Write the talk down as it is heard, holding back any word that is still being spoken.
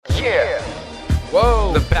Yeah.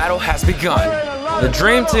 Whoa, the battle has begun. The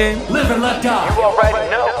dream team. Live and let die. You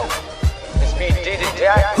already know. It's me, DJ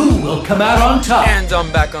DAX. Who will come out on top? And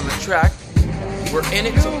I'm back on the track. We're in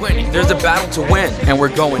it to win it. There's a battle to win, and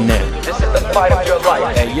we're going there. This is the fight of your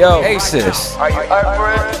life. Hey yo, Asis. Are you up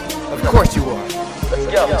for it? Of course you are. Let's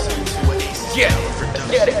go. Yeah.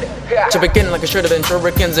 Get it. To begin like I should have been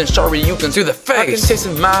shurikens and shoryukens to the face. I can taste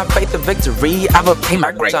my faith of victory. I've obtained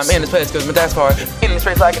my grace. I'm in this place cause my dad's far. In this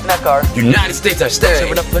race like a NASCAR. United States I stay.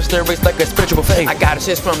 Serving up flesh their race like a spiritual faith. I got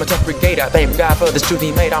assist from a tough brigade. I thank God for this truth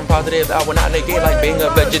he made. I'm positive I will not negate like being a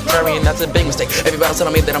vegetarian. That's a big mistake. Everybody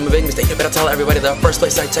telling me that I'm a big mistake. You better tell everybody the first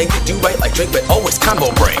place I take. Do right like Drake but always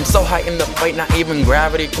combo break. I'm so high in the fight not even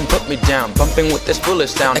gravity can put me down. Bumping with this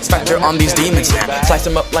foolish sound. X factor on these demons now. Slice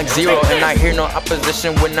them up like zero and I hear no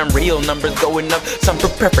opposition when I'm real. Numbers going up, some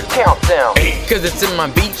prepare for countdown. 8, cause it's in my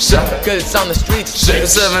beat. 7, cause it's on the streets. 6,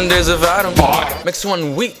 7 days of autumn. 5, makes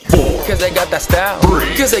 1 week. 4, cause they got that style.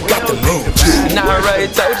 3, cause they got the moves. Now I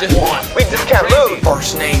already told you. 1, we just can't lose.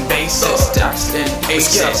 First name basis, DAX and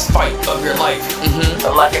Asis. Fight of your life.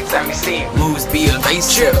 Like it's MvC Moves be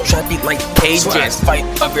evasive. Trap beat like cages. Fight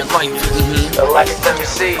of your life. Like it's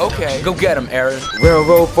MvC. Okay, go get him, Aaron.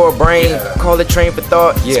 Railroad for a brain, call it train for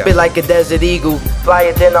thought. Spit like a desert eagle,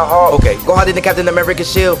 flyer than a hawk. Go harder than Captain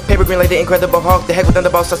America's shield, paper green like the Incredible Hulk. The heck with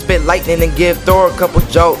thunderbolts, I spit lightning and give Thor a couple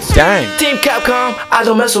jolts. Dang. Team Capcom, I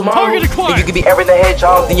don't mess with marbles. If you could be Aaron the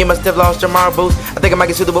Hedgehog, then you must have lost your marbles. I think I might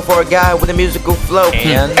get suitable for a guy with a musical flow.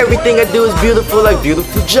 And everything I do is beautiful like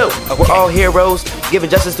Viewtiful Joe. We're all heroes, giving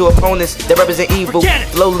justice to opponents that represent evil.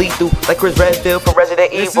 Flow lethal like Chris Redfield from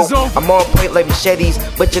Resident Evil. I'm on point like machetes,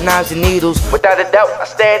 butcher knives and needles. Without a doubt, I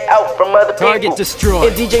stand out from other people. Target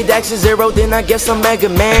destroyed. If DJ DAX is 0, then I guess I'm Mega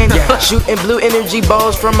Man. Shooting blue energy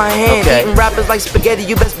balls from my hand. Eating rappers like spaghetti,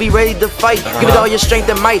 you best be ready to fight. Give it all your strength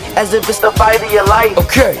and might, as if it's the fight of your life.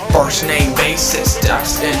 First name basis,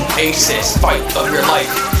 DAX and Asis. Fight of your life.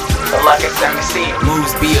 Like it's MvC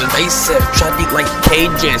Moves be evasive. Trap beat like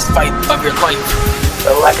cages. Fight of your life.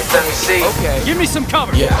 Like it's MvC. Give me some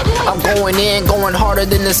cover. I'm going in, going harder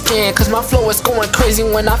than the skin. Cause my flow is going crazy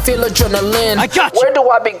when I feel adrenaline. I got you. Where do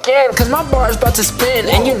I begin? Cause my bar is about to spin.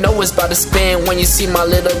 And you know it's about to spin when you see my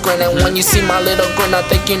little grin. And when you see my little grin, I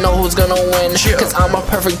think you know who's gonna win. Cause I'm a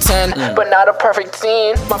perfect 10, but not a perfect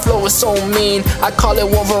teen. My flow is so mean, I call it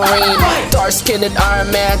Wolverine. Dark skinned Iron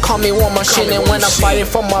Man, call me War Machine. And when I'm fighting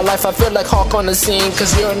for my life, I feel like Hawk on the scene.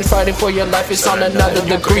 Cause you're fighting for your life, it's on another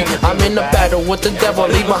degree. I'm in a battle with the devil,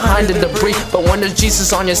 leave behind the debris. But when there's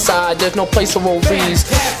Jesus on your side, there's no place for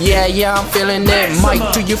OVs. Yeah, I'm feeling it.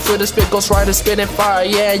 Mike, do you feel the spit goes right and spitting fire?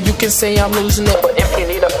 Yeah, you can say I'm losing it, but if you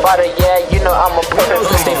need a fighter, yeah, you know I'm a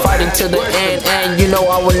perfect. Stay fighting to the end, and you know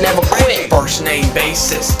I will never quit. First name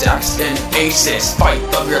basis, DAX and Asis. Fight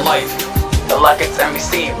of your life. Like it's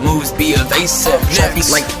MvC Moves be evasive. Trap beat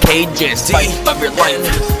like cages. Fight of your life.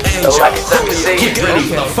 Like it's MvC Get ready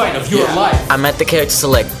for the fight of your life. I'm at the character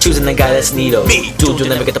select, choosing the guy that's needle. Dude, you'll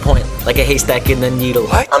never get the point, like a haystack in the needle.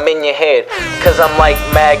 I'm in your head, cause I'm like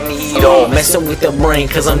Magneto. Messing with the brain,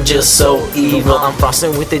 cause I'm just so evil. I'm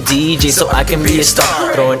frosting with the DJ, so I can be a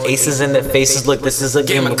star. Throwing aces in their faces, look, this is a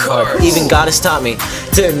game of cards. Even God has taught me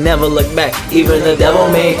to never look back. Even the devil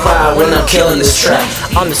may cry when I'm killing this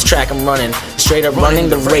track. On this track I'm running, straight up running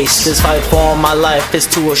the race. This fight for my life is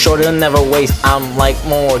too short, it'll never waste. I'm like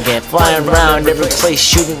Morrigan, flying around every place,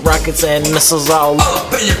 shooting rockets and missiles all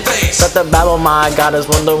up in your face. Start the battle, my God is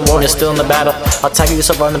Wonder is still in the battle. I'll tackle you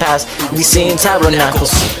so far in the past, we seen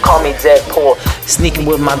tabernacles. Call me Deadpool, sneaking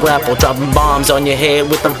with my grapple, dropping bombs on your head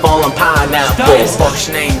with them falling pineapples.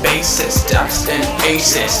 First name basis, DAX and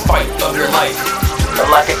Asis. Fight of your life.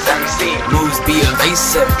 Like it's MvC Moves be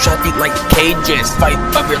evasive. Trap beat like cages. Fight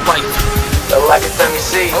of your life. Like it's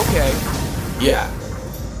MvC Yeah.